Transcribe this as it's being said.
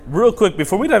Real quick,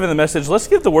 before we dive into the message, let's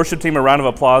give the worship team a round of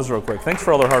applause real quick. Thanks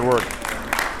for all their hard work.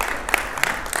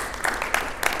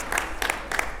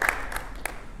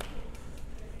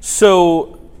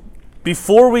 So,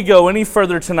 before we go any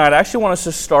further tonight, I actually want us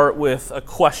to start with a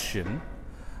question,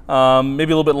 maybe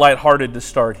a little bit lighthearted to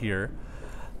start here.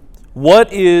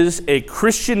 What is a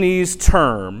Christianese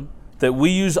term that we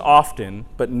use often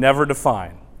but never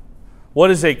define?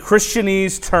 What is a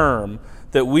Christianese term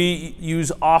that we use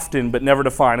often but never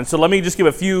define? And so let me just give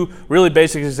a few really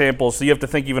basic examples so you have to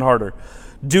think even harder.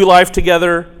 Do life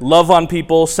together, love on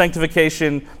people,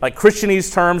 sanctification, like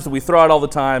Christianese terms that we throw out all the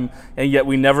time and yet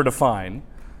we never define.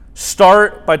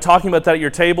 Start by talking about that at your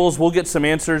tables. We'll get some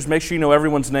answers. Make sure you know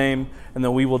everyone's name, and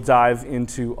then we will dive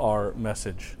into our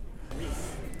message.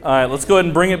 All right, let's go ahead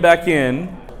and bring it back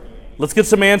in. Let's get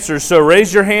some answers. So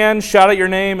raise your hand, shout out your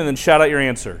name, and then shout out your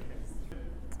answer.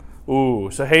 Ooh,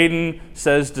 so Hayden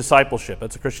says discipleship.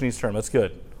 That's a Christianese term. That's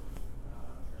good.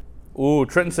 Ooh,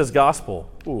 Trenton says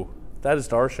gospel. Ooh, that is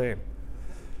to our shame.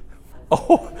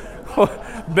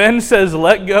 Oh, Ben says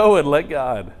let go and let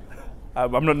God.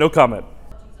 No comment.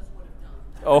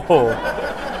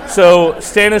 Oh, so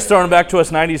Stan is throwing back to us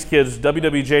 90s kids,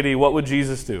 WWJD, what would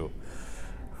Jesus do?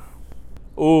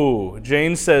 Ooh,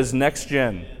 Jane says next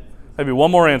gen. Maybe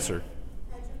one more answer.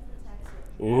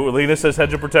 Ooh, Lena says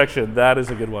hedge of protection. That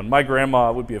is a good one. My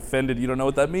grandma would be offended. You don't know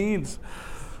what that means.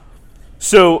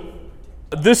 So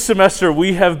this semester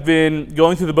we have been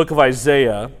going through the book of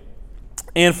Isaiah.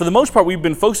 And for the most part, we've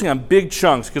been focusing on big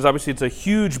chunks because obviously it's a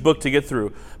huge book to get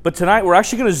through. But tonight, we're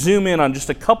actually going to zoom in on just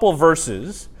a couple of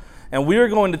verses, and we are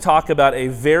going to talk about a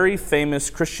very famous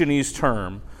Christianese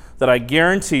term that I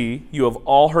guarantee you have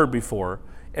all heard before,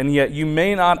 and yet you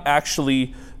may not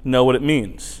actually know what it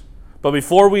means. But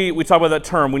before we talk about that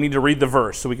term, we need to read the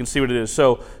verse so we can see what it is.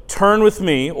 So turn with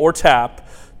me, or tap,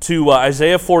 to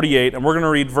Isaiah 48, and we're going to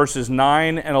read verses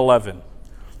 9 and 11.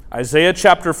 Isaiah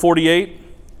chapter 48.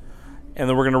 And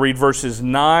then we're going to read verses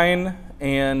 9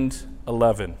 and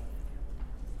 11.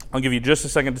 I'll give you just a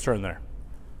second to turn there.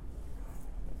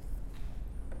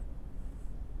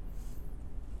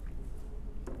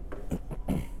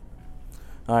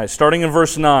 All right, starting in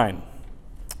verse 9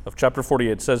 of chapter 48,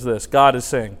 it says this. God is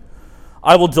saying,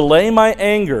 I will delay my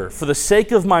anger for the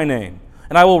sake of my name,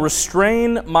 and I will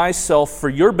restrain myself for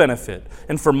your benefit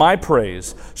and for my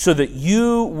praise, so that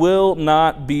you will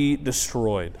not be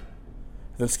destroyed.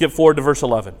 Then skip forward to verse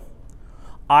 11.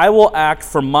 I will act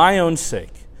for my own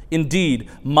sake, indeed,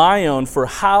 my own, for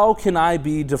how can I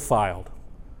be defiled?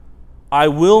 I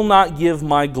will not give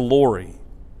my glory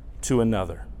to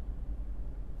another.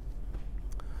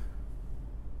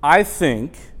 I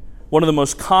think one of the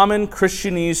most common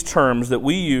Christianese terms that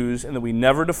we use and that we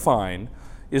never define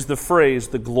is the phrase,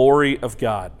 the glory of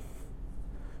God.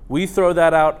 We throw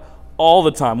that out all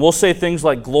the time. We'll say things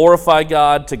like glorify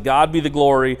God, to God be the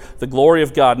glory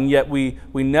of God, and yet we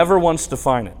never once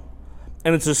define it.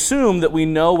 And it's assumed that we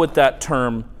know what that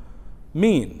term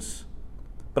means.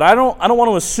 But I don't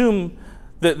want to assume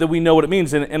that we know what it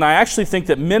means. And I actually think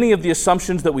that many of the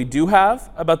assumptions that we do have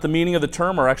about the meaning of the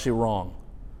term are actually wrong.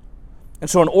 And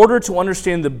so in order to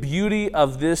understand the beauty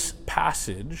of this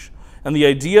passage and the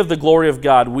idea of the glory of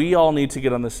God, we all need to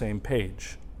get on the same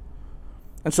page.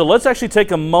 And so let's actually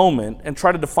take a moment and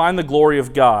try to define the glory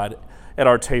of God at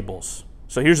our tables.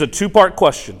 So here's a two-part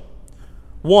question.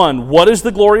 One, what is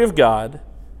the glory of God?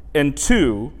 And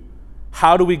two,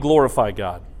 how do we glorify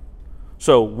God?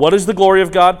 So what is the glory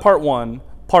of God? Part one.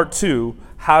 Part two,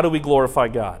 how do we glorify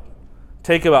God?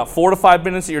 Take about 4 to 5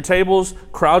 minutes at your tables,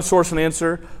 crowdsource an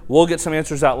answer. We'll get some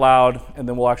answers out loud, and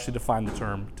then we'll actually define the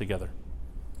term together.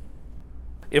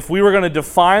 If we were going to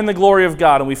define the glory of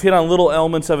God, and we've hit on little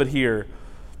elements of it here,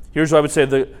 here's what I would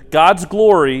say. God's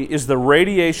glory is the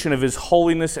radiation of His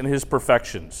holiness and His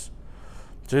perfections.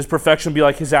 So His perfection would be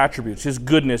like His attributes, His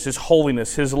goodness, His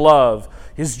holiness, His love,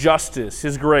 His justice,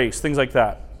 His grace, things like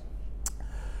that.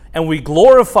 And we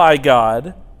glorify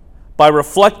God by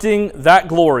reflecting that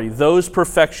glory, those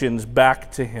perfections,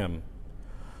 back to Him.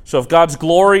 So if God's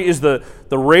glory is the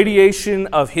radiation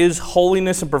of His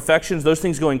holiness and perfections, those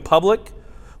things going public,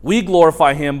 we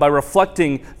glorify Him by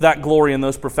reflecting that glory and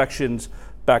those perfections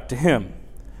back to Him.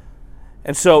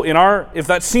 And so if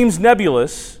that seems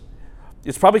nebulous,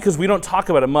 it's probably because we don't talk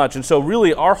about it much. And so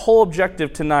really our whole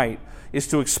objective tonight is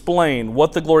to explain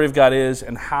what the glory of God is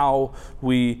and how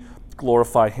we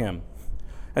glorify Him.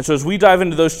 And so as we dive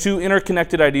into those two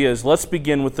interconnected ideas, let's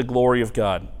begin with the glory of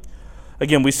God.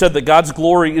 Again, we said that God's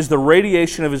glory is the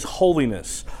radiation of His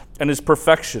holiness and His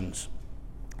perfections.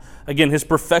 Again, His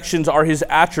perfections are His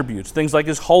attributes, things like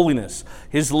His holiness,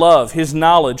 His love, His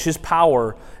knowledge, His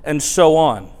power, and so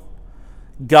on.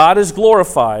 God is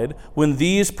glorified when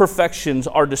these perfections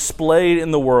are displayed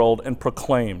in the world and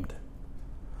proclaimed.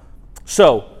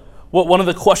 So, one of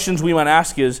the questions we might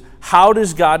ask is, how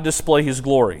does God display his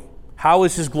glory? How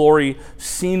is his glory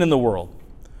seen in the world?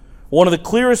 One of the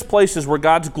clearest places where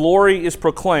God's glory is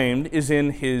proclaimed is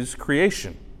in his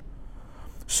creation.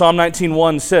 Psalm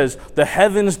 19:1 says, "The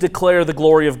heavens declare the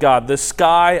glory of God. The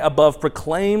sky above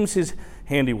proclaims his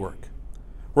handiwork."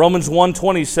 Romans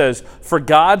 1:20 says, "For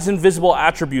God's invisible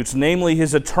attributes, namely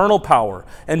his eternal power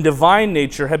and divine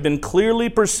nature, have been clearly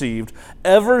perceived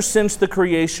ever since the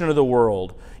creation of the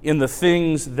world in the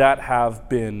things that have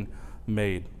been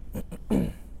made."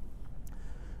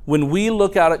 When we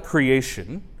look out at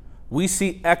creation, we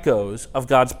see echoes of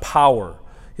God's power,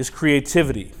 his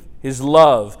creativity, his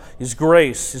love, his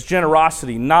grace, his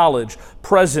generosity, knowledge,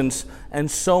 presence, and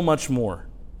so much more.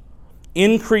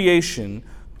 In creation,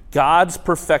 God's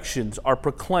perfections are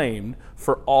proclaimed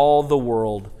for all the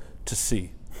world to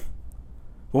see.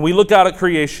 When we look out at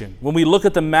creation, when we look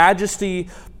at the majesty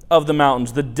of the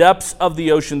mountains, the depths of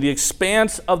the ocean, the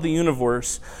expanse of the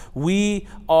universe, we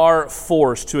are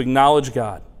forced to acknowledge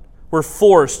God. We're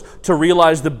forced to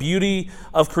realize the beauty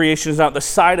of creation is not the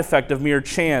side effect of mere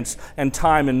chance and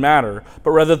time and matter,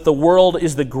 but rather that the world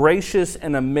is the gracious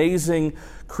and amazing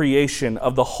creation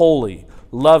of the holy,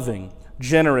 loving,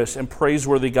 generous, and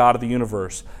praiseworthy God of the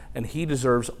universe, and he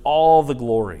deserves all the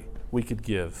glory we could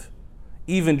give,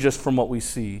 even just from what we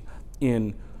see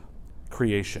in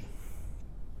creation.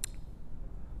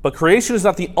 But creation is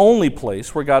not the only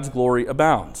place where God's glory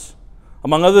abounds.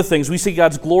 Among other things, we see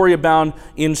God's glory abound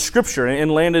in Scripture,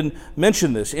 and Landon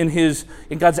mentioned this, in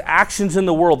God's actions in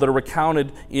the world that are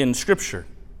recounted in Scripture.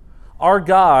 Our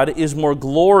God is more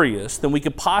glorious than we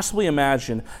could possibly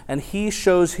imagine, and he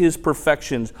shows his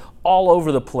perfections all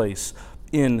over the place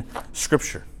in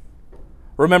Scripture.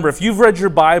 Remember, if you've read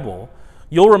your Bible,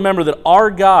 you'll remember that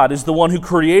our God is the one who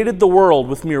created the world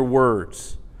with mere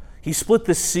words. He split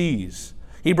the seas.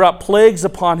 He brought plagues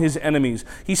upon his enemies.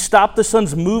 He stopped the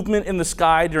sun's movement in the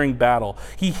sky during battle.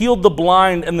 He healed the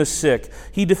blind and the sick.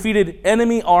 He defeated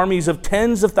enemy armies of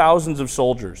tens of thousands of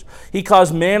soldiers. He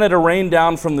caused manna to rain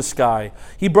down from the sky.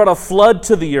 He brought a flood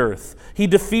to the earth. He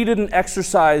defeated and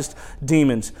exorcised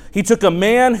demons. He took a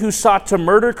man who sought to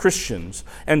murder Christians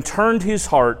and turned his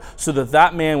heart so that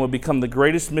that man would become the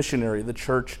greatest missionary the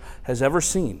church has ever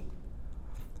seen.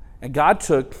 And God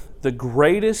took the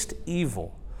greatest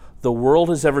evil the world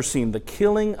has ever seen, the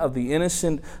killing of the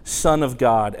innocent Son of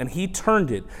God, and he turned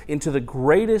it into the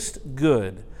greatest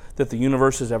good that the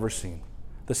universe has ever seen,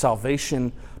 the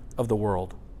salvation of the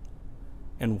world.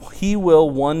 And he will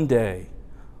one day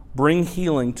bring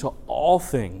healing to all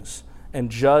things and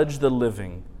judge the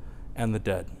living and the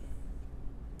dead.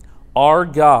 Our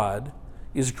God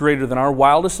is greater than our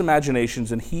wildest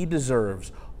imaginations, and he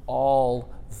deserves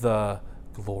all the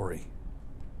glory.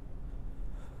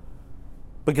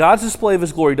 But God's display of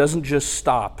his glory doesn't just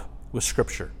stop with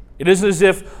Scripture. It isn't as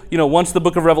if, once the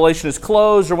book of Revelation is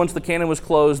closed or once the canon was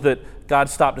closed that God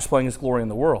stopped displaying his glory in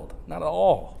the world. Not at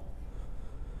all.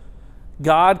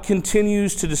 God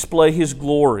continues to display his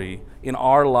glory in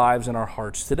our lives and our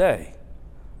hearts today.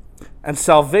 And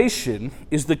salvation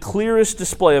is the clearest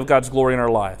display of God's glory in our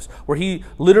lives, where he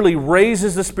literally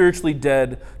raises the spiritually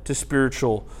dead to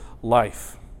spiritual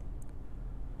life.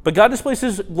 But God displays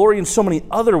his glory in so many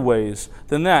other ways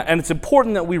than that, and it's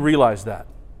important that we realize that.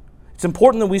 It's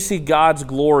important that we see God's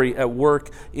glory at work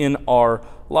in our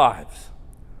lives.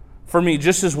 For me,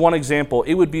 just as one example,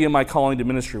 it would be in my calling to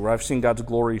ministry where I've seen God's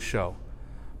glory show.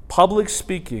 Public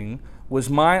speaking was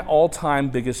my all-time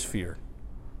biggest fear.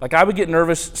 Like, I would get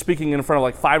nervous speaking in front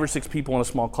of 5 or 6 people in a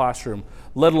small classroom,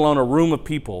 let alone a room of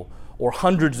people, or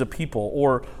hundreds of people,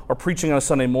 or preaching on a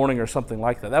Sunday morning or something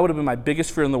like that. That would have been my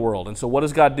biggest fear in the world. And so what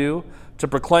does God do? To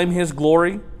proclaim his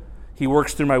glory, he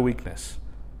works through my weakness.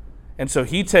 And so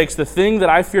he takes the thing that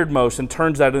I feared most and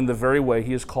turns that into the very way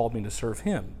he has called me to serve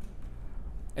him.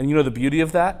 And you know the beauty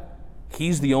of that?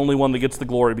 He's the only one that gets the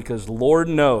glory, because Lord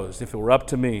knows if it were up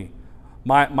to me,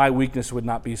 my weakness would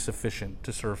not be sufficient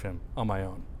to serve him on my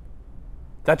own.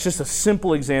 That's just a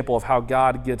simple example of how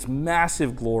God gets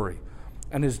massive glory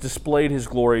and has displayed his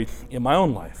glory in my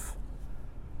own life.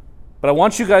 But I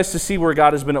want you guys to see where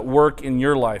God has been at work in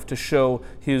your life to show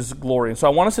his glory. And so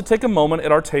I want us to take a moment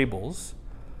at our tables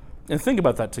and think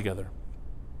about that together.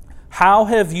 How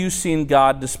have you seen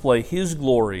God display his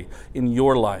glory in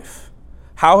your life?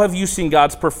 How have you seen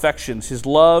God's perfections, his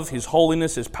love, his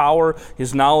holiness, his power,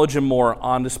 his knowledge, and more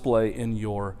on display in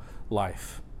your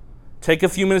life? Take a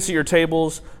few minutes at your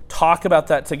tables, talk about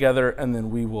that together, and then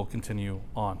we will continue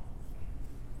on.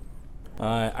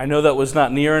 I know that was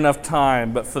not near enough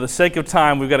time, but for the sake of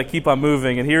time, we've got to keep on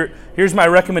moving. And here's my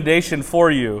recommendation for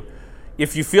you.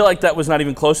 If you feel like that was not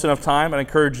even close enough time, I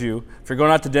encourage you, if you're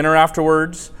going out to dinner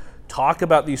afterwards, talk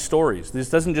about these stories. This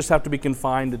doesn't just have to be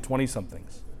confined to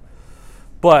 20-somethings.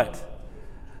 But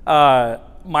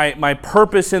my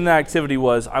purpose in that activity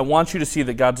was I want you to see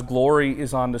that God's glory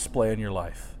is on display in your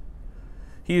life.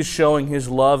 He is showing His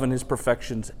love and His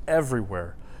perfections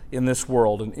everywhere in this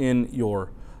world and in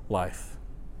your life.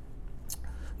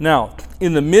 Now,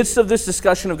 in the midst of this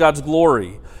discussion of God's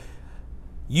glory,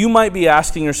 you might be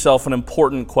asking yourself an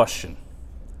important question.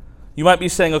 You might be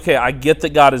saying, okay, I get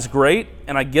that God is great,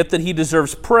 and I get that He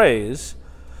deserves praise,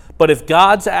 but if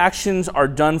God's actions are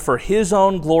done for His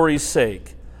own glory's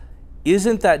sake,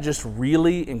 isn't that just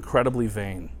really incredibly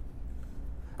vain?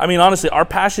 I mean, honestly, our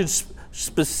passage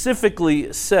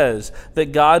specifically says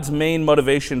that God's main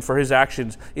motivation for His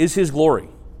actions is His glory.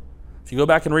 If you go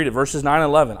back and read it, verses 9 and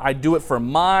 11, I do it for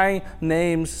my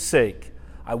name's sake.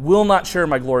 I will not share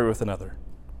my glory with another.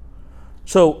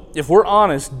 So, if we're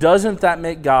honest, doesn't that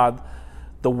make God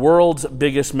the world's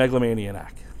biggest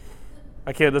megalomaniac?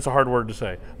 That's a hard word to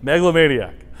say.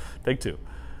 Megalomaniac. Take two.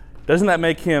 Doesn't that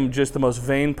make Him just the most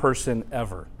vain person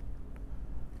ever?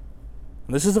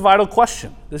 And this is a vital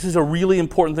question. This is a really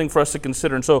important thing for us to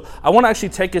consider. And so I want to actually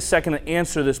take a second to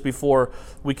answer this before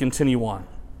we continue on.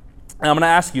 And I'm going to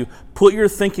ask you, put your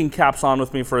thinking caps on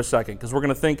with me for a second, because we're going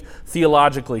to think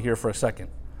theologically here for a second.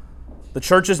 The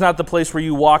church is not the place where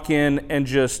you walk in and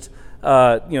just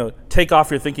take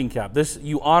off your thinking cap.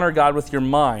 You honor God with your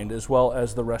mind as well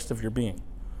as the rest of your being.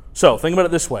 So think about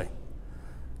it this way.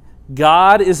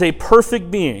 God is a perfect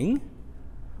being,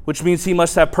 which means He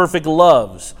must have perfect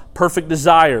loves, perfect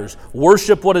desires,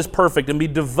 worship what is perfect, and be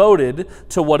devoted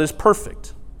to what is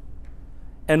perfect.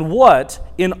 And what,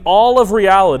 in all of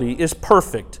reality, is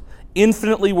perfect,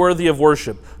 infinitely worthy of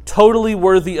worship, totally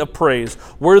worthy of praise,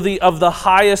 worthy of the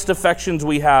highest affections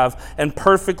we have, and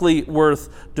perfectly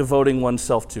worth devoting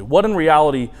oneself to. What in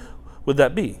reality would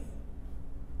that be?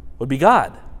 Would be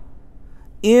God.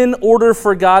 In order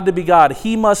for God to be God,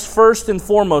 He must first and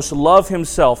foremost love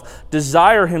Himself,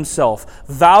 desire Himself,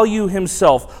 value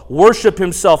Himself, worship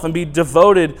Himself, and be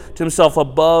devoted to Himself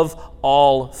above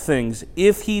all things.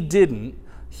 If He didn't,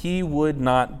 He would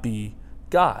not be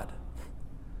God.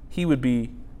 He would be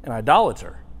an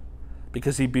idolater,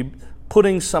 because He'd be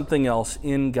putting something else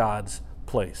in God's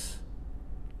place.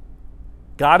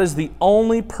 God is the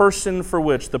only person for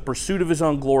which the pursuit of His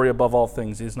own glory above all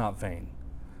things is not vain.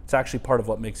 It's actually part of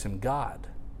what makes Him God.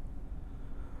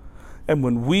 And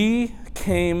when we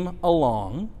came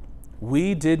along,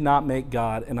 we did not make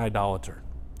God an idolater.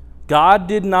 God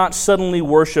did not suddenly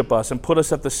worship us and put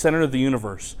us at the center of the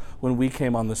universe when we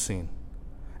came on the scene.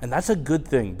 And that's a good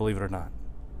thing, believe it or not.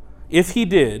 If He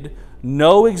did,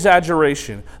 no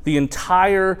exaggeration, the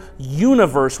entire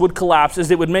universe would collapse, as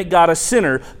it would make God a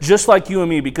sinner just like you and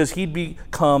me, because He'd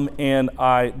become an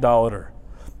idolater.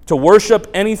 To worship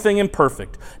anything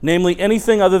imperfect, namely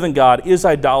anything other than God, is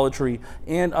idolatry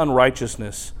and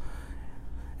unrighteousness.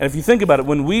 And if you think about it,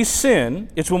 when we sin,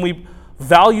 it's when we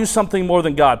value something more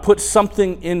than God, put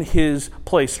something in His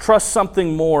place, trust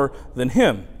something more than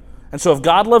Him. And so if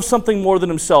God loves something more than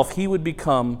Himself, He would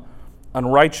become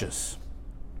unrighteous.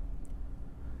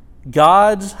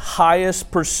 God's highest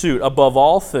pursuit above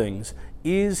all things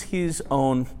is His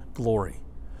own glory.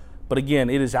 But again,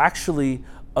 it is actually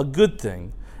a good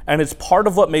thing, and it's part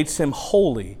of what makes Him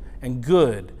holy and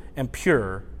good and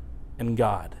pure and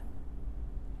God.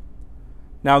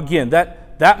 Now again,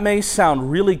 that may sound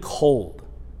really cold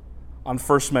on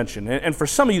first mention, and for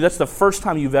some of you, that's the first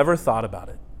time you've ever thought about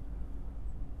it.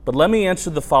 But let me answer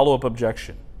the follow-up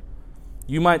objection.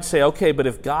 You might say, okay, but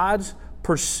if God's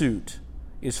pursuit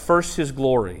is first His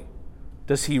glory,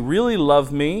 does He really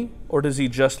love me, or does He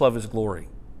just love His glory?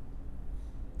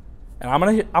 And I'm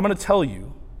going to tell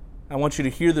you, I want you to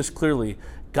hear this clearly,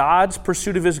 God's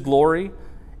pursuit of His glory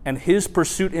and His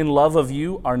pursuit in love of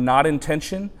you are not in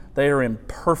tension, they are in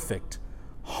perfect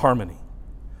harmony.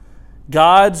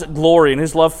 God's glory and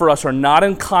His love for us are not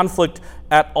in conflict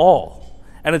at all.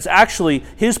 And it's actually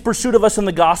His pursuit of us in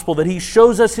the gospel that He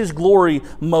shows us His glory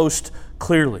most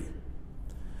clearly.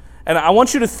 And I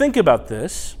want you to think about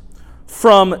this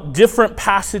from different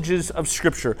passages of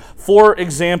Scripture. For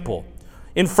example,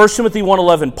 in 1 Timothy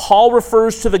 1:11, Paul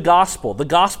refers to the gospel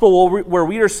where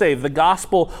we are saved, the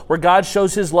gospel where God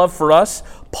shows His love for us.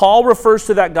 Paul refers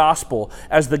to that gospel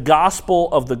as the gospel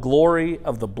of the glory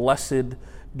of the blessed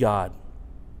God.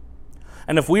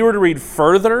 And if we were to read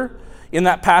further in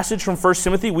that passage from 1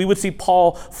 Timothy, we would see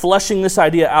Paul fleshing this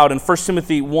idea out in 1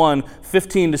 Timothy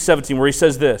 1:15-17, where he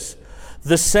says this,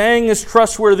 The saying is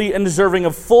trustworthy and deserving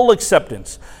of full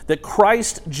acceptance, that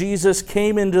Christ Jesus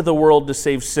came into the world to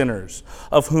save sinners,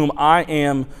 of whom I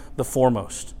am the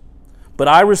foremost. But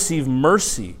I receive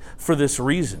mercy for this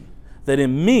reason, that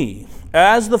in me,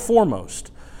 as the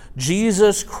foremost,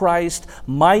 Jesus Christ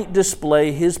might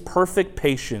display his perfect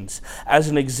patience as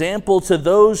an example to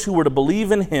those who were to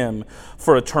believe in him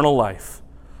for eternal life.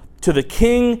 To the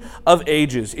King of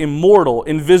ages, immortal,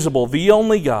 invisible, the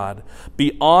only God,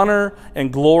 be honor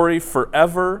and glory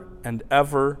forever and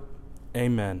ever.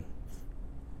 Amen.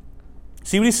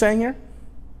 See what he's saying here?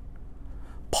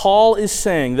 Paul is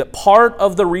saying that part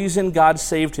of the reason God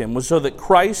saved him was so that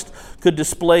Christ could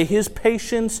display his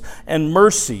patience and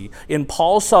mercy in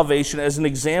Paul's salvation as an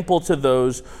example to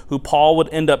those who Paul would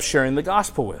end up sharing the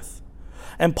gospel with.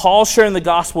 And Paul sharing the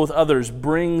gospel with others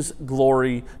brings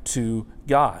glory to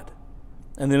God.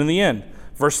 And then in the end,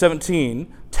 verse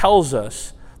 17 tells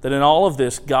us that in all of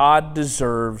this, God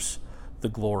deserves the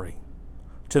glory.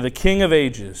 To the King of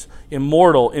ages,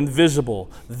 immortal,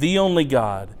 invisible, the only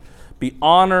God, be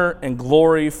honor and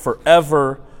glory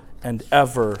forever and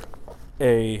ever.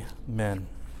 Amen.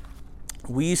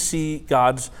 We see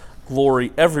God's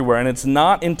glory everywhere, and it's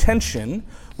not in tension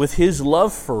with his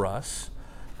love for us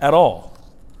at all.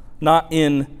 Not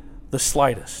in the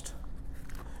slightest.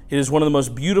 It is one of the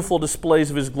most beautiful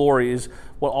displays of his glory, is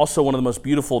also one of the most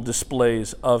beautiful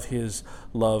displays of his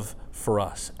love for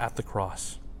us at the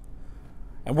cross.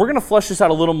 And we're going to flesh this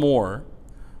out a little more,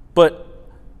 but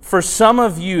for some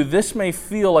of you, this may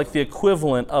feel like the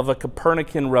equivalent of a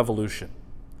Copernican revolution.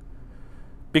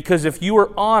 Because if you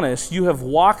are honest, you have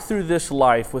walked through this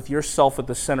life with yourself at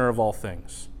the center of all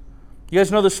things. You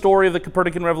guys know the story of the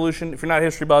Copernican revolution? If you're not a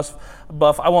history buff,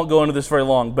 I won't go into this very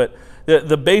long, but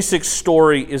the basic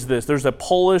story is this. There's a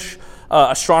Polish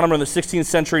astronomer in the 16th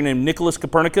century named Nicholas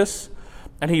Copernicus,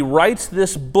 and he writes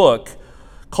this book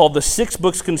called The 6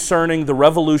 Books Concerning the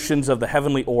Revolutions of the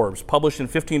Heavenly Orbs, published in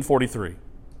 1543.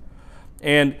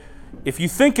 And if you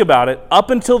think about it, up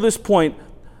until this point,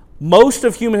 most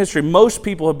of human history, most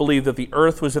people have believed that the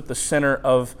earth was at the center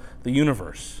of the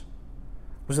universe,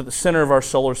 was at the center of our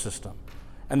solar system.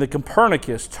 And the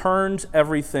Copernicus turns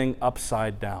everything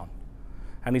upside down.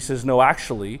 And he says, no,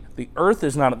 actually, the earth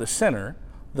is not at the center.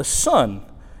 The sun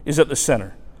is at the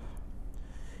center.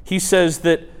 He says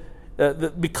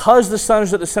that because the sun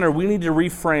is at the center, we need to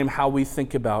reframe how we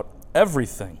think about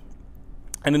everything.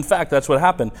 And in fact, that's what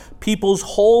happened. People's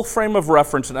whole frame of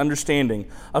reference and understanding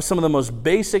of some of the most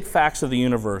basic facts of the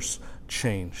universe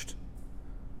changed.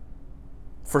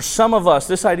 For some of us,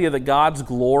 this idea that God's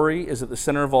glory is at the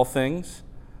center of all things,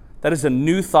 that is a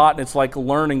new thought, and it's like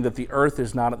learning that the earth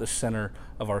is not at the center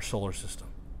of our solar system.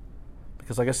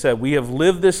 Because like I said, we have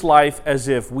lived this life as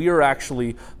if we are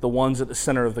actually the ones at the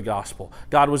center of the gospel.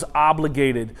 God was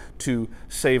obligated to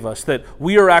save us, that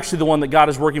we are actually the one that God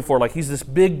is working for, like he's this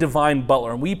big divine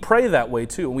butler, and we pray that way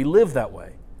too, and we live that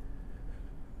way.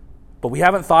 But we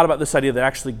haven't thought about this idea that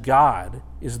actually God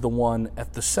is the one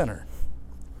at the center.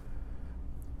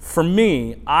 For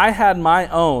me, I had my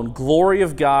own glory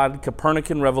of God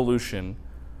Copernican revolution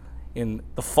in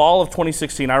the fall of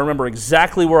 2016. I remember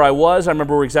exactly where I was. I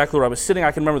remember exactly where I was sitting.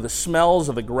 I can remember the smells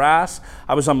of the grass.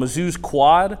 I was on Mizzou's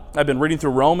quad. I've been reading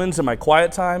through Romans in my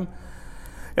quiet time.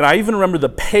 And I even remember the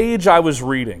page I was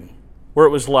reading where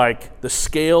it was like the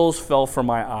scales fell from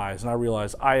my eyes and I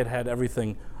realized I had had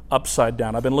everything upside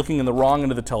down. I've been looking in the wrong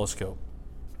end of the telescope.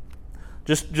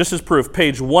 Just as proof,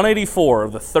 page 184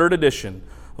 of the 3rd edition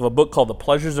of a book called The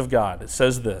Pleasures of God. It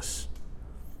says this: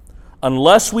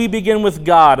 unless we begin with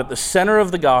God at the center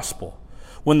of the gospel,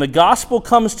 when the gospel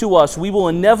comes to us, we will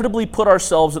inevitably put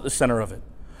ourselves at the center of it.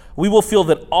 We will feel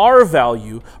that our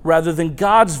value, rather than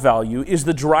God's value, is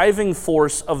the driving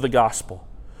force of the gospel.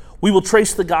 We will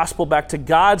trace the gospel back to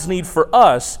God's need for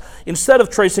us instead of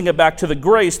tracing it back to the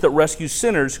grace that rescues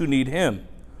sinners who need him.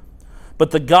 But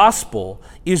the gospel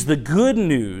is the good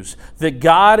news that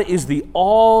God is the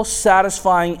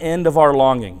all-satisfying end of our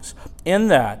longings, in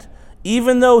that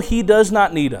even though he does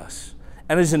not need us,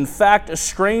 and is in fact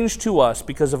estranged to us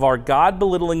because of our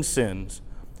God-belittling sins,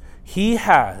 he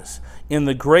has, in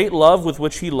the great love with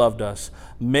which he loved us,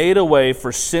 made a way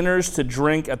for sinners to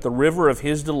drink at the river of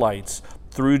his delights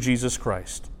through Jesus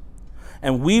Christ.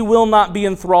 And we will not be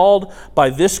enthralled by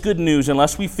this good news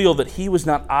unless we feel that he was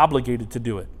not obligated to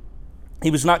do it. He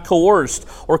was not coerced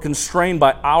or constrained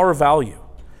by our value.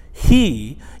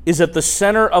 He is at the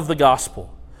center of the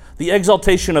gospel. The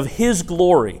exaltation of his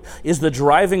glory is the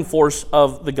driving force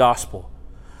of the gospel.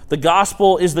 The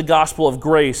gospel is the gospel of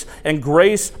grace, and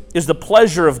grace is the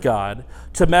pleasure of God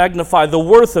to magnify the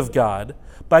worth of God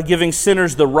by giving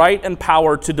sinners the right and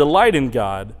power to delight in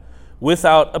God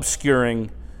without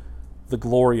obscuring the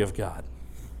glory of God.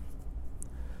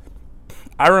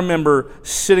 I remember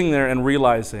sitting there and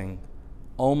realizing,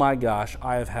 oh my gosh,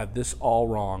 I have had this all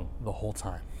wrong the whole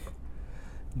time.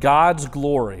 God's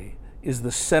glory is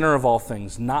the center of all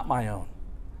things, not my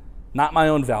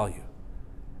own value.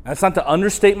 That's not to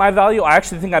understate my value. I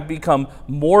actually think I've become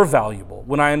more valuable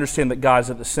when I understand that God's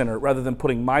at the center rather than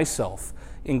putting myself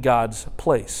in God's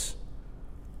place.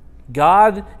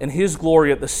 God and His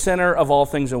glory at the center of all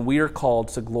things, and we are called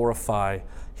to glorify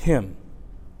Him.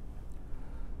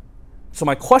 So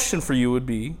my question for you would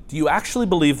be, do you actually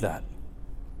believe that?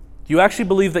 Do you actually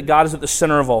believe that God is at the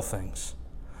center of all things?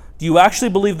 Do you actually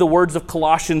believe the words of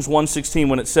Colossians 1:16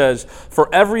 when it says, "For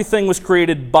everything was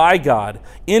created by God,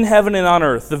 in heaven and on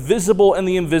earth, the visible and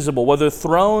the invisible, whether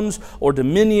thrones or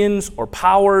dominions or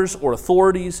powers or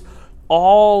authorities,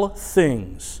 all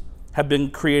things have been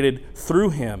created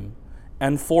through Him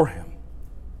and for Him."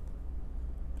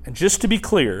 And just to be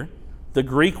clear, the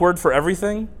Greek word for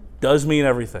everything does mean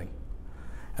everything.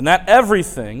 And that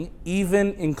everything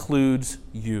even includes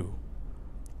you.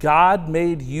 God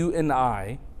made you and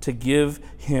I to give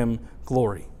Him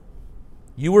glory.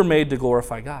 You were made to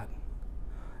glorify God.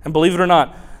 And believe it or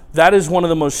not, that is one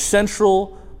of the most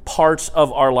central parts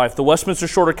of our life. The Westminster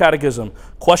Shorter Catechism,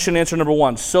 question answer number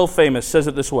 1, so famous, says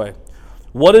it this way.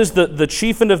 What is the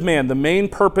chief end of man, the main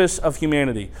purpose of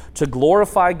humanity? To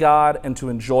glorify God and to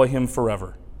enjoy Him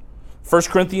forever.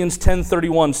 1 Corinthians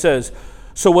 10:31 says,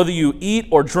 "So whether you eat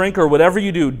or drink or whatever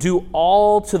you do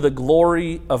all to the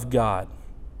glory of God."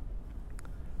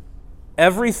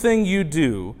 Everything you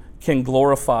do can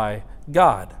glorify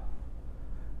God.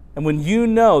 And when you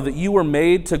know that you were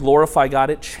made to glorify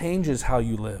God, it changes how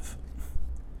you live.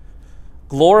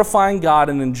 Glorifying God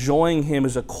and enjoying Him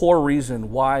is a core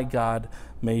reason why God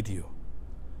made you.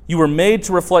 You were made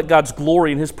to reflect God's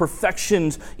glory and His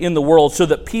perfections in the world so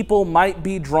that people might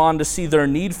be drawn to see their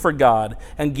need for God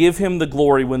and give Him the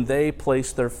glory when they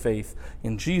place their faith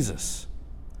in Jesus.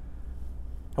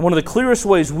 And one of the clearest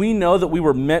ways we know that we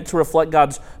were meant to reflect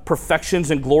God's perfections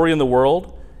and glory in the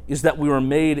world is that we were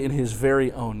made in His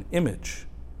very own image.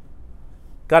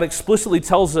 God explicitly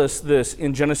tells us this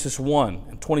in Genesis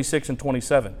 1:26 and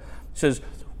 27. He says,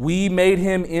 we made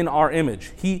Him in our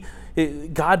image.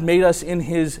 God made us in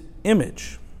His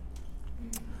image.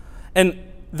 And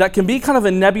that can be kind of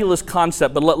a nebulous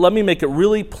concept, but let me make it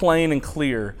really plain and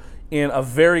clear in a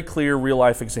very clear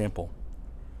real-life example.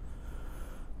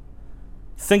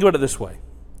 Think about it this way.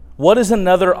 What is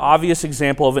another obvious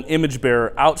example of an image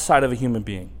bearer outside of a human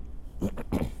being?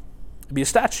 It'd be a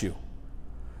statue.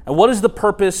 And what is the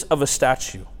purpose of a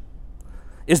statue?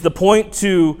 Is the point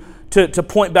to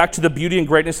point back to the beauty and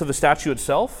greatness of the statue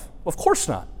itself? Of course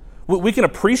not. We can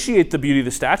appreciate the beauty of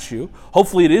the statue.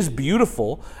 Hopefully it is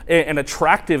beautiful and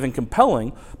attractive and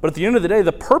compelling. But at the end of the day,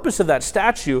 the purpose of that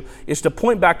statue is to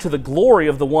point back to the glory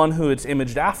of the one who it's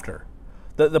imaged after.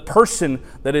 The person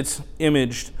that it's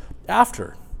imaged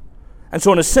after. And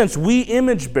so in a sense, we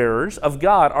image bearers of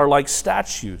God are like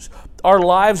statues. Our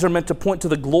lives are meant to point to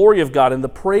the glory of God and the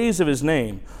praise of His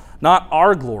name, not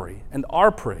our glory and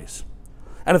our praise.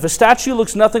 And if a statue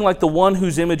looks nothing like the one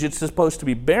whose image it's supposed to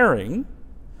be bearing,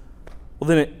 well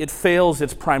then it fails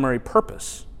its primary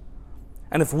purpose.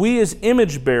 And if we as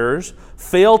image bearers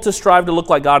fail to strive to look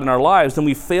like God in our lives, then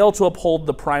we fail to uphold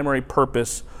the primary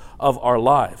purpose of our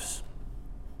lives.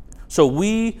 So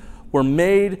we were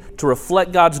made to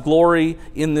reflect God's glory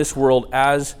in this world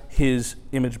as His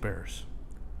image bearers.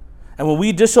 And when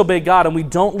we disobey God and we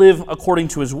don't live according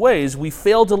to His ways, we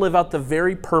fail to live out the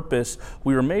very purpose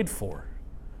we were made for.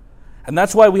 And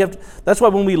that's why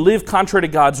when we live contrary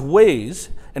to God's ways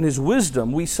and His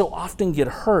wisdom, we so often get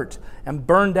hurt and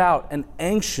burned out and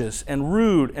anxious and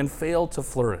rude and fail to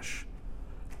flourish.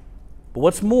 But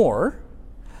what's more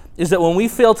is that when we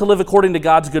fail to live according to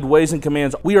God's good ways and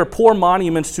commands, we are poor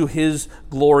monuments to His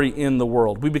glory in the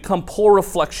world. We become poor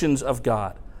reflections of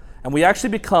God. And we actually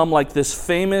become like this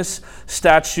famous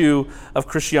statue of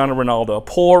Cristiano Ronaldo, a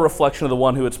poor reflection of the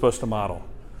one who it's supposed to model.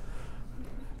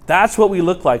 That's what we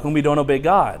look like when we don't obey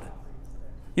God.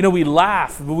 You know, we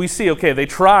laugh, but we see, okay, they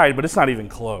tried, but it's not even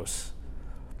close.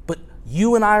 But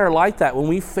you and I are like that when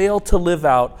we fail to live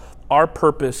out our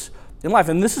purpose in life.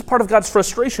 And this is part of God's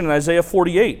frustration in Isaiah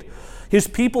 48. His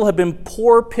people have been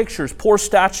poor pictures, poor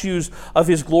statues of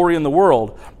His glory in the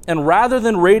world. And rather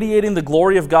than radiating the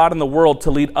glory of God in the world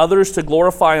to lead others to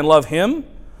glorify and love Him,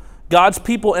 God's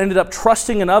people ended up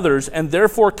trusting in others and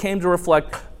therefore came to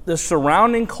reflect the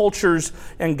surrounding cultures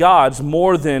and gods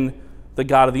more than the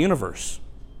God of the universe.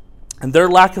 And their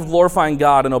lack of glorifying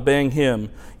God and obeying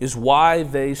Him is why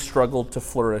they struggled to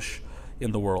flourish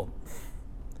in the world.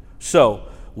 So,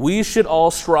 we should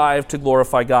all strive to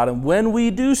glorify God, and when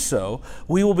we do so,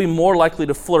 we will be more likely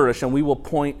to flourish and we will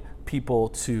point people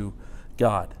to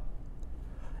God.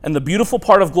 And the beautiful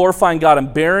part of glorifying God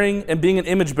and being an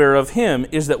image bearer of Him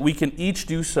is that we can each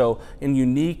do so in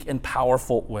unique and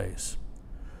powerful ways.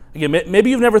 Again, maybe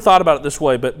you've never thought about it this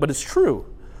way, but it's true.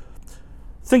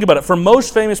 Think about it. For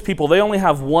most famous people, they only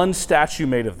have one statue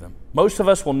made of them. Most of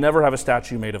us will never have a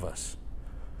statue made of us.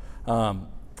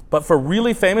 But for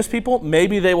really famous people,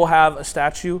 maybe they will have a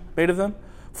statue made of them.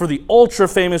 For the ultra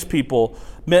famous people,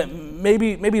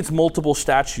 maybe it's multiple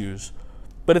statues.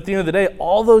 But at the end of the day,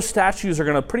 all those statues are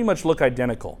going to pretty much look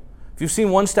identical. If you've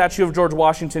seen one statue of George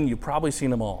Washington, you've probably seen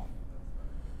them all.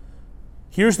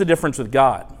 Here's the difference with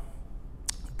God.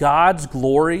 God's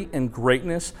glory and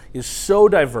greatness is so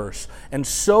diverse and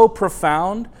so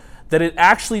profound that it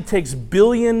actually takes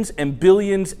billions and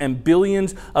billions and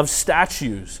billions of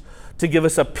statues to give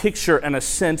us a picture and a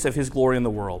sense of His glory in the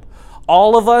world.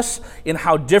 All of us, in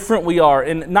how different we are,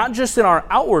 and not just in our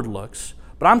outward looks,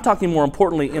 but I'm talking more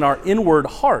importantly in our inward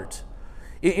heart,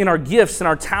 in our gifts and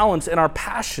our talents and our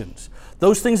passions.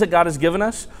 Those things that God has given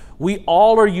us, we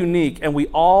all are unique and we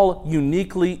all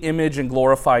uniquely image and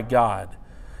glorify God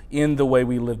in the way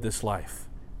we live this life.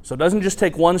 So it doesn't just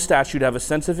take one statue to have a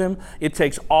sense of Him. It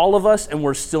takes all of us, and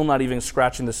we're still not even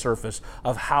scratching the surface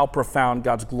of how profound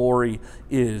God's glory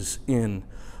is in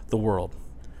the world.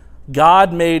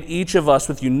 God made each of us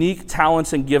with unique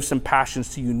talents and gifts and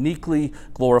passions to uniquely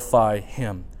glorify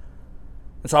Him.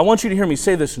 And so I want you to hear me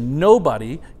say this.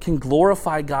 Nobody can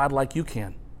glorify God like you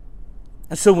can.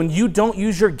 And so when you don't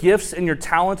use your gifts and your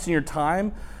talents and your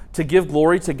time to give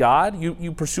glory to God,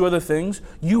 you pursue other things,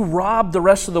 you rob the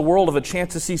rest of the world of a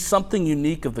chance to see something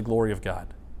unique of the glory of God.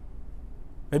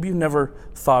 Maybe you've never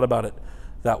thought about it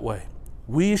that way.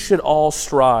 We should all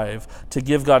strive to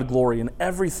give God glory in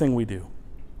everything we do.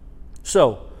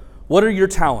 So, what are your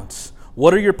talents?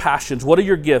 What are your passions? What are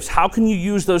your gifts? How can you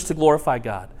use those to glorify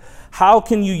God? How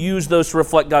can you use those to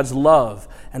reflect God's love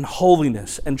and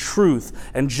holiness and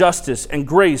truth and justice and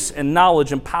grace and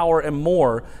knowledge and power and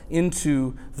more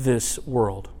into this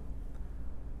world?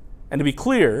 And to be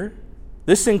clear,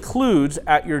 this includes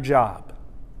at your job.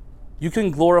 You can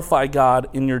glorify God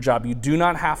in your job. You do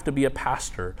not have to be a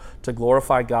pastor to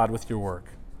glorify God with your work.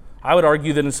 I would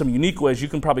argue that in some unique ways, you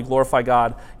can probably glorify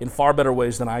God in far better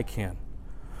ways than I can.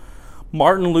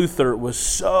 Martin Luther was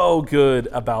so good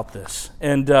about this.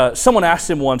 And someone asked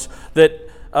him once that,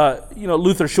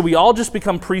 Luther, should we all just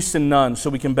become priests and nuns so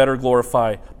we can better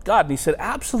glorify God? And he said,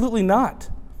 absolutely not.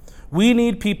 We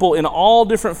need people in all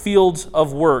different fields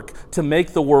of work to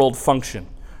make the world function.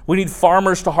 We need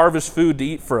farmers to harvest food to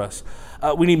eat for us.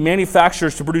 We need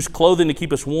manufacturers to produce clothing to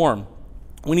keep us warm.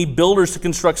 We need builders to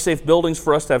construct safe buildings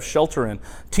for us to have shelter in,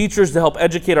 teachers to help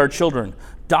educate our children,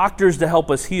 doctors to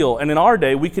help us heal. And in our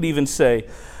day, we could even say,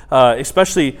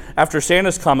 especially after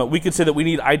Santa's comment, we could say that we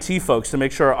need IT folks to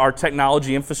make sure our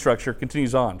technology infrastructure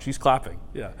continues on. She's clapping.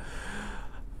 Yeah.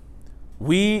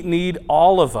 We need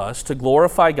all of us to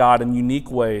glorify God in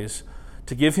unique ways,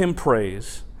 to give Him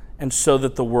praise, and so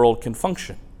that the world can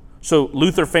function. So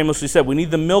Luther famously said, we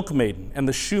need the milkmaiden and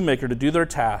the shoemaker to do their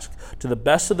task to the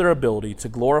best of their ability to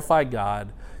glorify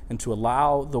God and to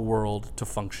allow the world to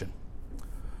function.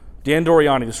 Dan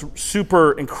Doriani, this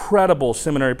super incredible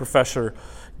seminary professor,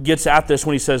 gets at this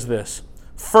when he says this.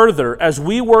 Further, as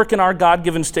we work in our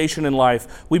God-given station in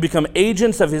life, we become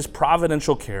agents of His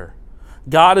providential care.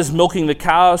 God is milking the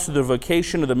cows through the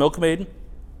vocation of the milkmaiden,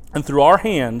 and through our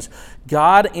hands,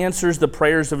 God answers the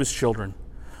prayers of His children.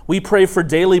 We pray for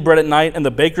daily bread at night, and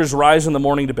the bakers rise in the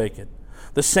morning to bake it.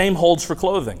 The same holds for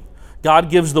clothing. God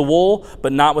gives the wool,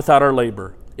 but not without our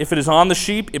labor. If it is on the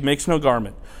sheep, it makes no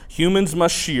garment. Humans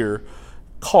must shear,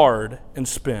 card, and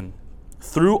spin.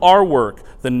 Through our work,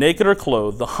 the naked are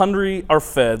clothed, the hungry are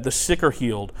fed, the sick are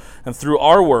healed. And through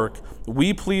our work,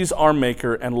 we please our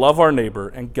Maker and love our neighbor,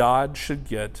 and God should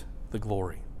get the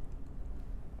glory.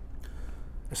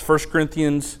 As 1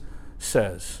 Corinthians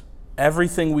says,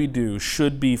 everything we do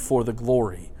should be for the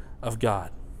glory of God.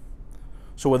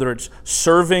 So whether it's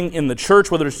serving in the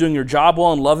church, whether it's doing your job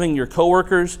well and loving your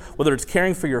coworkers, whether it's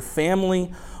caring for your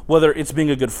family, whether it's being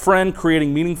a good friend,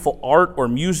 creating meaningful art or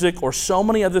music, or so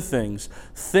many other things,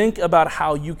 think about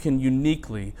how you can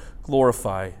uniquely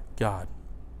glorify God.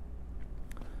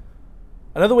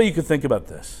 Another way you could think about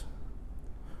this,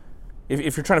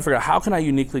 if you're trying to figure out how can I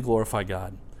uniquely glorify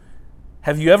God,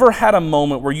 have you ever had a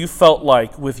moment where you felt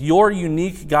like with your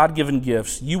unique God-given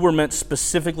gifts, you were meant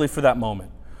specifically for that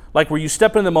moment? Like where you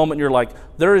step in the moment and you're like,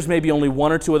 there is maybe only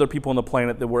one or two other people on the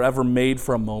planet that were ever made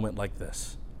for a moment like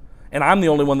this. And I'm the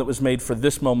only one that was made for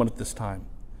this moment at this time.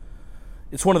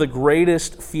 It's one of the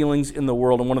greatest feelings in the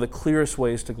world and one of the clearest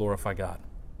ways to glorify God.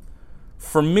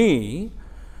 For me,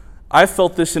 I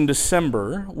felt this in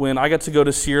December when I got to go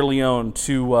to Sierra Leone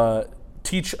to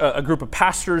teach a group of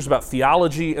pastors about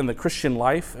theology and the Christian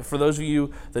life. For those of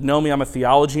you that know me, I'm a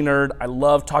theology nerd. I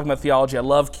love talking about theology. I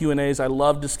love Q&As. I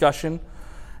love discussion.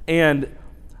 And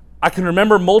I can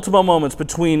remember multiple moments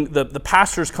between the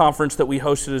pastors' conference that we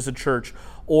hosted as a church,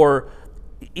 or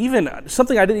even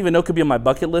something I didn't even know could be on my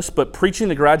bucket list, but preaching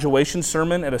the graduation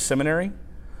sermon at a seminary.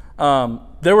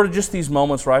 There were just these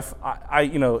moments where I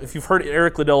if you've heard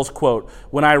Eric Liddell's quote,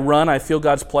 "When I run, I feel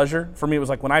God's pleasure." For me, it was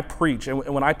like when I preach and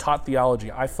when I taught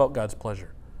theology, I felt God's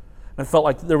pleasure. And I felt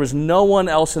like there was no one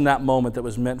else in that moment that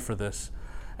was meant for this.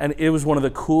 And it was one of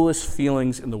the coolest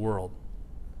feelings in the world.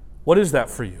 What is that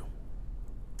for you?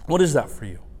 What is that for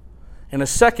you? In a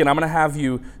second, I'm going to have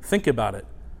you think about it.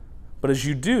 But as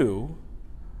you do,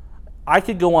 I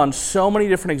could go on so many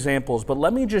different examples, but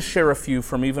let me just share a few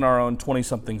from even our own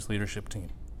 20-somethings leadership team.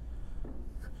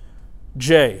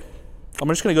 Jay. I'm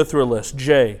just going to go through a list.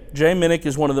 Jay Minnick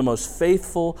is one of the most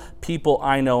faithful people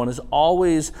I know and is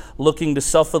always looking to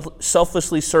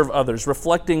selflessly serve others,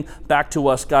 reflecting back to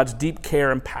us God's deep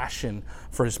care and passion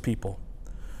for his people.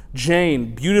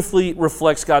 Jane beautifully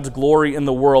reflects God's glory in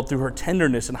the world through her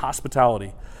tenderness and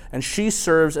hospitality, and she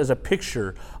serves as a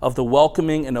picture of the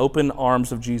welcoming and open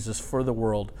arms of Jesus for the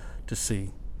world to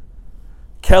see.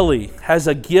 Kelly has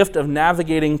a gift of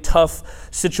navigating tough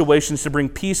situations to bring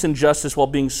peace and justice while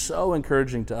being so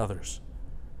encouraging to others.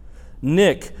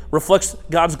 Nick reflects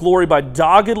God's glory by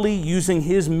doggedly using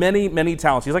his many, many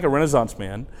talents. He's like a Renaissance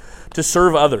man to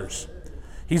serve others.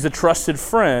 He's a trusted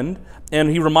friend, and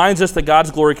he reminds us that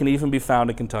God's glory can even be found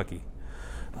in Kentucky.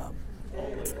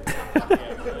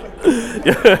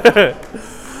 You'll have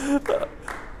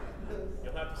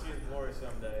to see his glory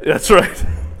someday. That's right.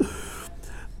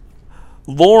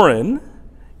 Lauren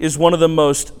is one of the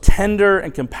most tender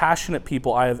and compassionate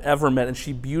people I have ever met, and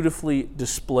she beautifully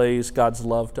displays God's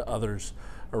love to others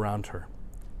around her.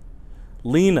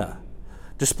 Lena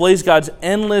displays God's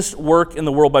endless work in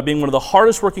the world by being one of the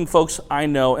hardest working folks I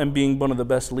know and being one of the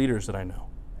best leaders that I know.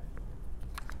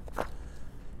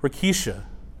 Rakisha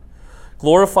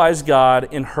glorifies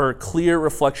God in her clear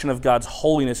reflection of God's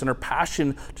holiness and her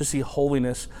passion to see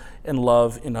holiness and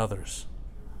love in others.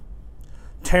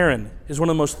 Taryn is one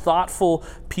of the most thoughtful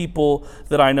people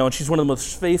that I know, and she's one of the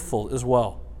most faithful as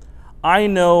well. I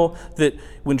know that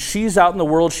when she's out in the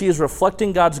world, she is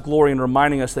reflecting God's glory and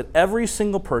reminding us that every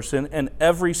single person and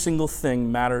every single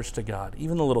thing matters to God,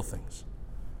 even the little things.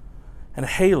 And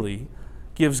Haley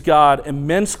gives God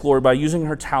immense glory by using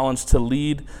her talents to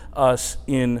lead us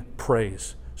in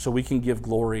praise so we can give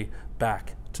glory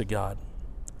back to God.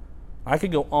 I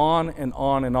could go on and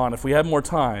on and on. If we had more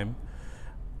time,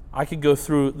 I could go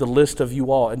through the list of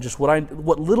you all, and just what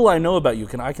little I know about you,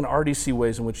 I can already see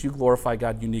ways in which you glorify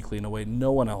God uniquely in a way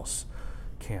no one else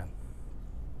can.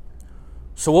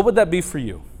 So what would that be for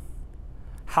you?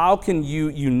 How can you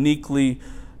uniquely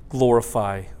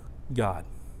glorify God?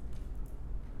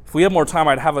 If we had more time,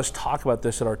 I'd have us talk about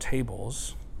this at our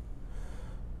tables.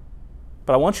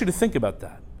 But I want you to think about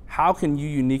that. How can you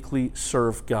uniquely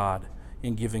serve God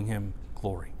in giving him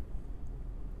glory?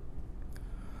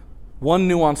 One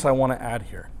nuance I want to add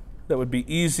here that would be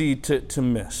easy to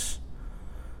miss.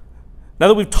 Now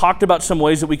that we've talked about some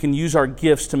ways that we can use our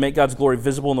gifts to make God's glory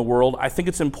visible in the world, I think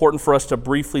it's important for us to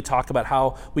briefly talk about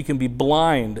how we can be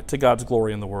blind to God's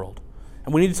glory in the world.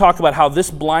 And we need to talk about how this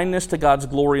blindness to God's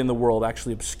glory in the world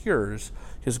actually obscures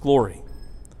his glory.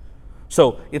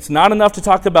 So it's not enough to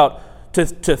talk about, to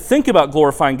think about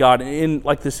glorifying God in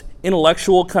like this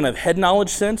intellectual kind of head knowledge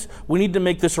sense. We need to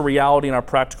make this a reality in our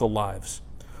practical lives.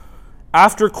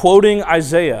 After quoting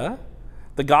Isaiah,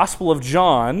 the Gospel of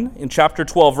John in chapter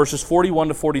 12, verses 41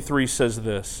 to 43 says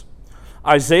this: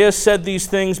 Isaiah said these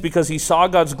things because he saw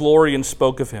God's glory and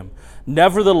spoke of him.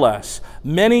 Nevertheless,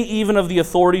 many even of the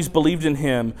authorities believed in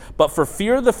him, but for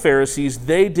fear of the Pharisees,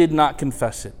 they did not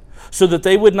confess it, so that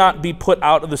they would not be put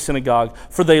out of the synagogue,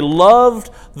 for they loved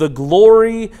the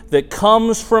glory that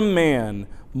comes from man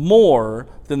more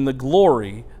than the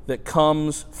glory that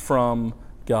comes from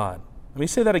God. Let me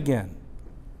say that again.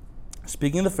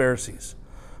 Speaking of the Pharisees,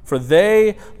 for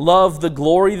they love the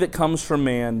glory that comes from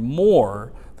man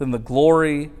more than the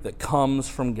glory that comes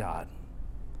from God.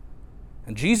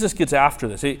 And Jesus gets after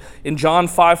this. In John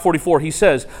 5:44, he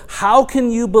says, how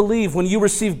can you believe when you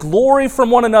receive glory from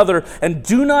one another and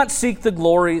do not seek the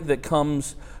glory that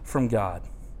comes from God?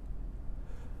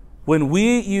 When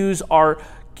we use our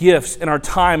gifts and our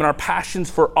time and our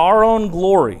passions for our own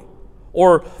glory,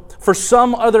 or for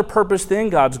some other purpose than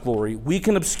God's glory, we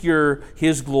can obscure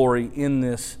his glory in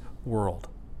this world.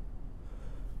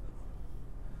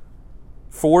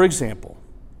 For example,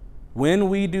 when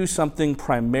we do something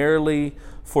primarily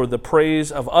for the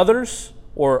praise of others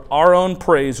or our own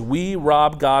praise, we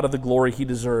rob God of the glory he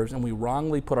deserves, and we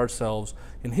wrongly put ourselves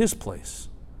in his place.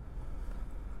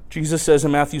 Jesus says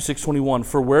in Matthew 6:21,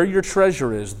 "For where your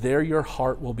treasure is, there your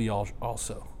heart will be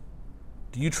also."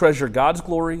 Do you treasure God's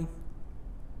glory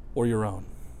or your own?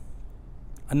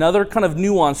 Another kind of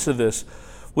nuance to this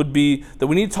would be that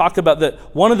we need to talk about that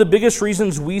one of the biggest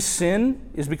reasons we sin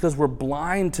is because we're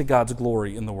blind to God's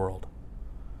glory in the world.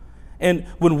 And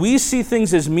when we see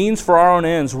things as means for our own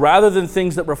ends rather than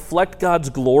things that reflect God's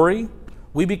glory,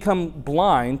 we become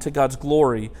blind to God's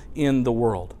glory in the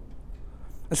world.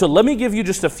 And so let me give you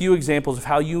just a few examples of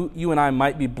how you and I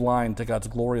might be blind to God's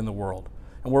glory in the world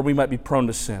and where we might be prone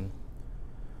to sin.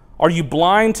 Are you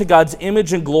blind to God's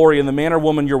image and glory in the man or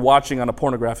woman you're watching on a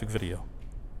pornographic video?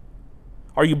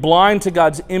 Are you blind to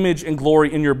God's image and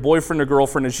glory in your boyfriend or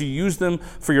girlfriend as you use them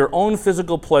for your own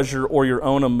physical pleasure or your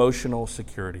own emotional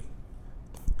security?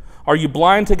 Are you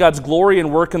blind to God's glory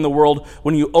and work in the world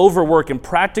when you overwork and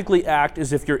practically act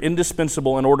as if you're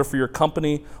indispensable in order for your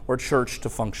company or church to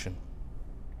function?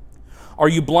 Are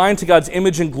you blind to God's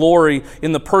image and glory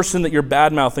in the person that you're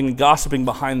bad-mouthing and gossiping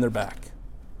behind their back?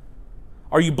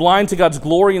 Are you blind to God's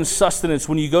glory and sustenance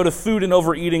when you go to food and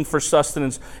overeating for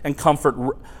sustenance and comfort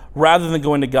rather than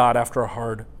going to God after a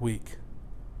hard week?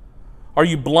 Are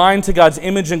you blind to God's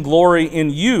image and glory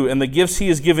in you and the gifts he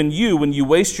has given you when you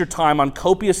waste your time on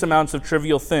copious amounts of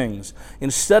trivial things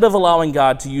instead of allowing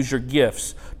God to use your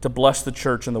gifts to bless the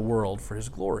church and the world for his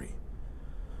glory?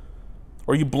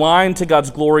 Are you blind to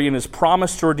God's glory in his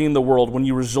promise to redeem the world when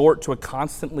you resort to a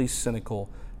constantly cynical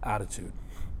attitude?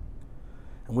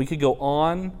 And we could go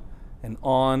on and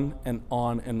on and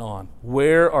on and on.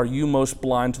 Where are you most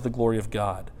blind to the glory of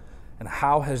God? And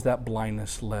how has that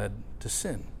blindness led to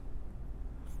sin?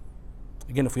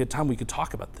 Again, if we had time, we could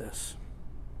talk about this.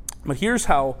 But here's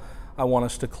how I want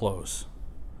us to close.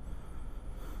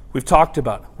 We've talked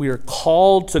about we are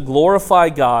called to glorify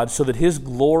God so that his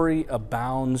glory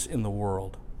abounds in the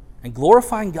world. And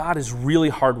glorifying God is really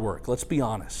hard work, let's be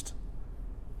honest.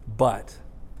 But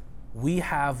we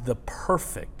have the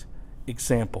perfect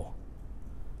example.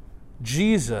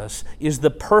 Jesus is the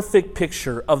perfect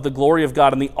picture of the glory of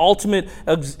God and the ultimate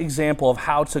example of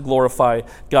how to glorify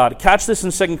God. Catch this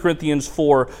in 2 Corinthians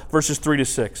 4, verses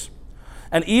 3-6.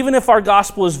 "And even if our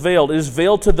gospel is veiled, it is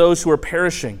veiled to those who are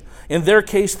perishing. In their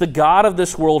case, the God of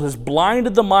this world has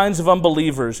blinded the minds of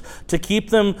unbelievers to keep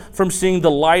them from seeing the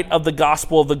light of the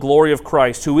gospel of the glory of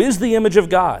Christ, who is the image of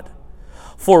God.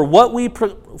 For what we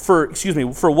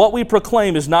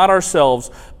proclaim is not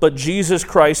ourselves, but Jesus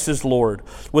Christ is Lord,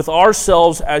 with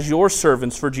ourselves as your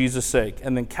servants for Jesus' sake."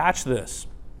 And then catch this.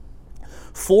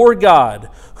 "For God,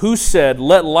 who said,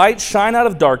 'Let light shine out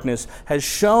of darkness,' has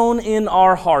shone in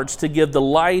our hearts to give the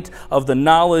light of the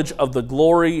knowledge of the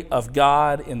glory of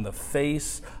God in the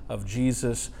face of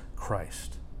Jesus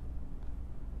Christ."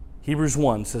 Hebrews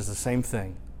 1 says the same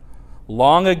thing.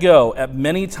 "Long ago, at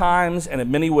many times and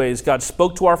in many ways, God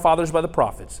spoke to our fathers by the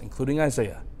prophets, including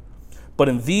Isaiah. But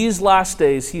in these last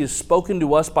days, he has spoken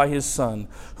to us by his Son,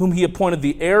 whom he appointed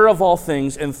the heir of all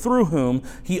things, and through whom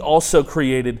he also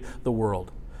created the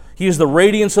world. He is the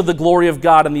radiance of the glory of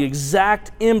God and the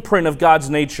exact imprint of God's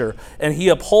nature, and he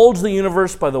upholds the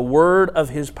universe by the word of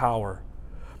his power.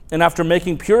 And after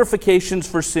making purifications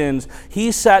for sins,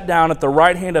 he sat down at the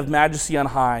right hand of majesty on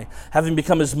high, having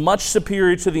become as much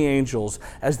superior to the angels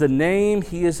as the name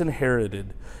he has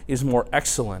inherited is more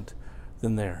excellent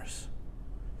than theirs."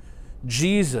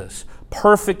 Jesus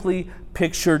perfectly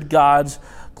pictured God's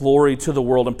glory to the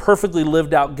world and perfectly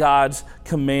lived out God's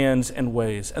commands and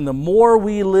ways. And the more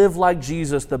we live like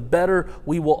Jesus, the better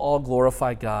we will all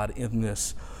glorify God in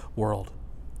this world.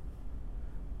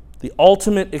 The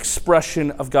ultimate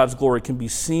expression of God's glory can be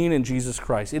seen in Jesus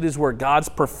Christ. It is where God's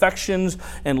perfections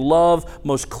and love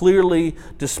most clearly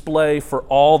display for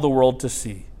all the world to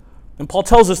see. And Paul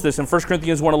tells us this in 1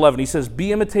 Corinthians 1:11. He says,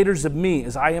 "Be imitators of me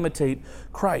as I imitate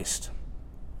Christ."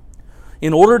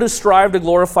 In order to strive to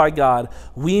glorify God,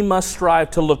 we must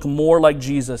strive to look more like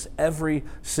Jesus every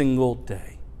single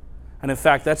day. And in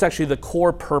fact, that's actually the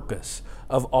core purpose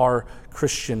of our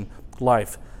Christian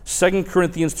life. 2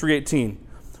 Corinthians 3:18.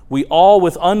 "We all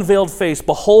with unveiled face,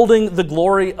 beholding the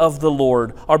glory of the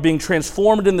Lord, are being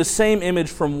transformed in the same image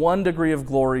from one degree of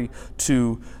glory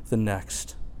to the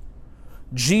next."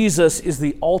 Jesus is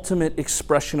the ultimate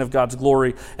expression of God's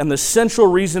glory, and the central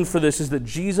reason for this is that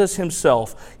Jesus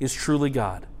himself is truly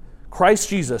God, Christ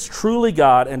Jesus, truly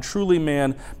God and truly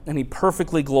man, and he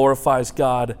perfectly glorifies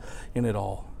God in it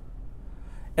all.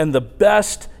 And the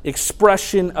best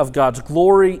expression of God's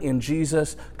glory in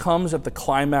Jesus comes at the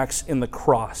climax in the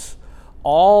cross.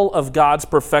 All of God's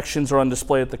perfections are on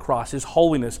display at the cross. His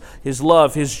holiness, his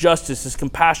love, his justice, his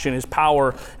compassion, his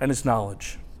power, and his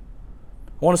knowledge.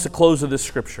 I want us to close with this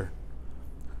scripture.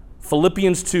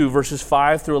 Philippians 2, verses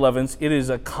 5 through 11. It is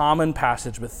a common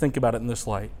passage, but think about it in this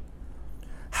light.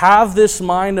 Have this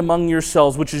mind among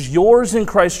yourselves, which is yours in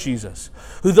Christ Jesus,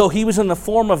 who though he was in the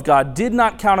form of God, did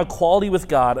not count equality with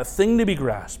God a thing to be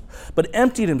grasped, but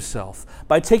emptied himself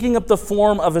by taking up the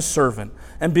form of a servant,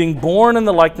 and being born in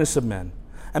the likeness of men.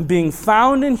 And being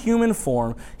found in human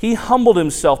form, he humbled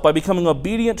himself by becoming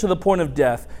obedient to the point of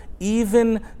death,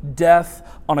 even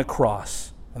death on a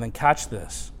cross. And then catch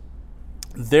this.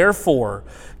 Therefore,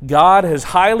 God has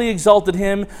highly exalted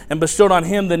him and bestowed on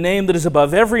him the name that is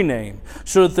above every name,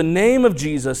 so that the name of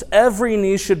Jesus every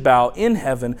knee should bow in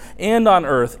heaven and on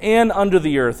earth and under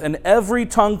the earth, and every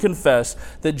tongue confess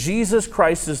that Jesus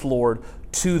Christ is Lord,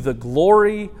 to the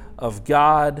glory of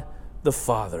God the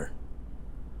Father.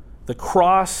 The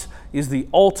cross is the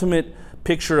ultimate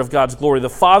picture of God's glory. The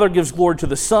Father gives glory to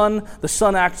the Son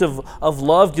act of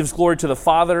love gives glory to the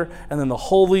Father, and then the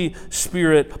Holy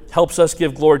Spirit helps us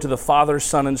give glory to the Father,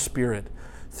 Son, and Spirit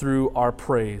through our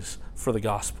praise for the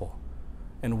gospel.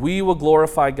 And we will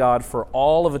glorify God for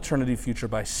all of eternity future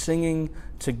by singing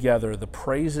together the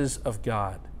praises of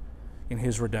God in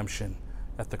his redemption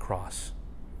at the cross.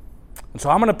 And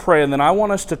so I'm going to pray, and then I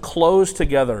want us to close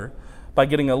together by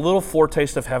getting a little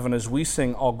foretaste of heaven as we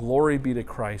sing All Glory Be to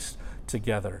Christ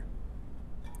together.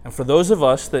 And for those of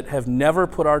us that have never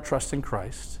put our trust in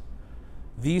Christ,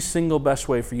 the single best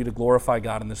way for you to glorify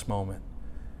God in this moment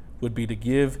would be to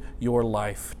give your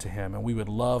life to him. And we would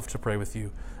love to pray with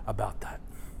you about that.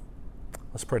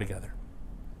 Let's pray together.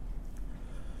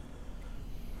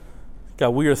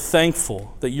 God, we are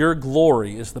thankful that your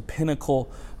glory is the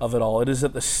pinnacle of it all. It is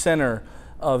at the center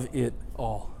of it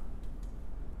all.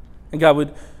 And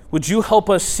God, would you help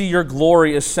us see your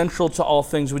glory as central to all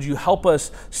things? Would you help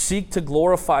us seek to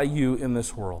glorify you in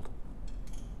this world?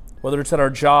 Whether it's at our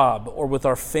job or with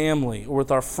our family or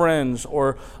with our friends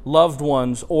or loved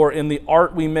ones or in the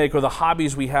art we make or the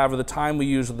hobbies we have or the time we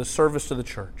use or the service to the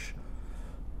church.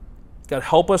 God,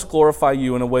 help us glorify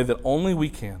you in a way that only we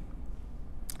can,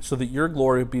 so that your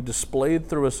glory would be displayed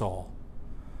through us all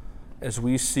as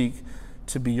we seek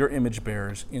to be your image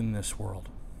bearers in this world.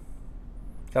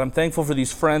 God, I'm thankful for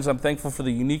these friends. I'm thankful for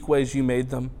the unique ways you made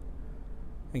them.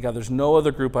 And God, there's no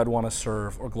other group I'd want to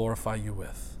serve or glorify you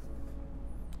with.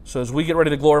 So as we get ready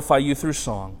to glorify you through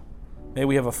song, may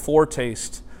we have a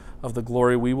foretaste of the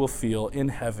glory we will feel in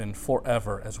heaven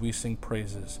forever as we sing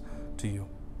praises to you.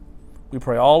 We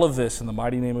pray all of this in the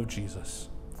mighty name of Jesus.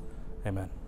 Amen.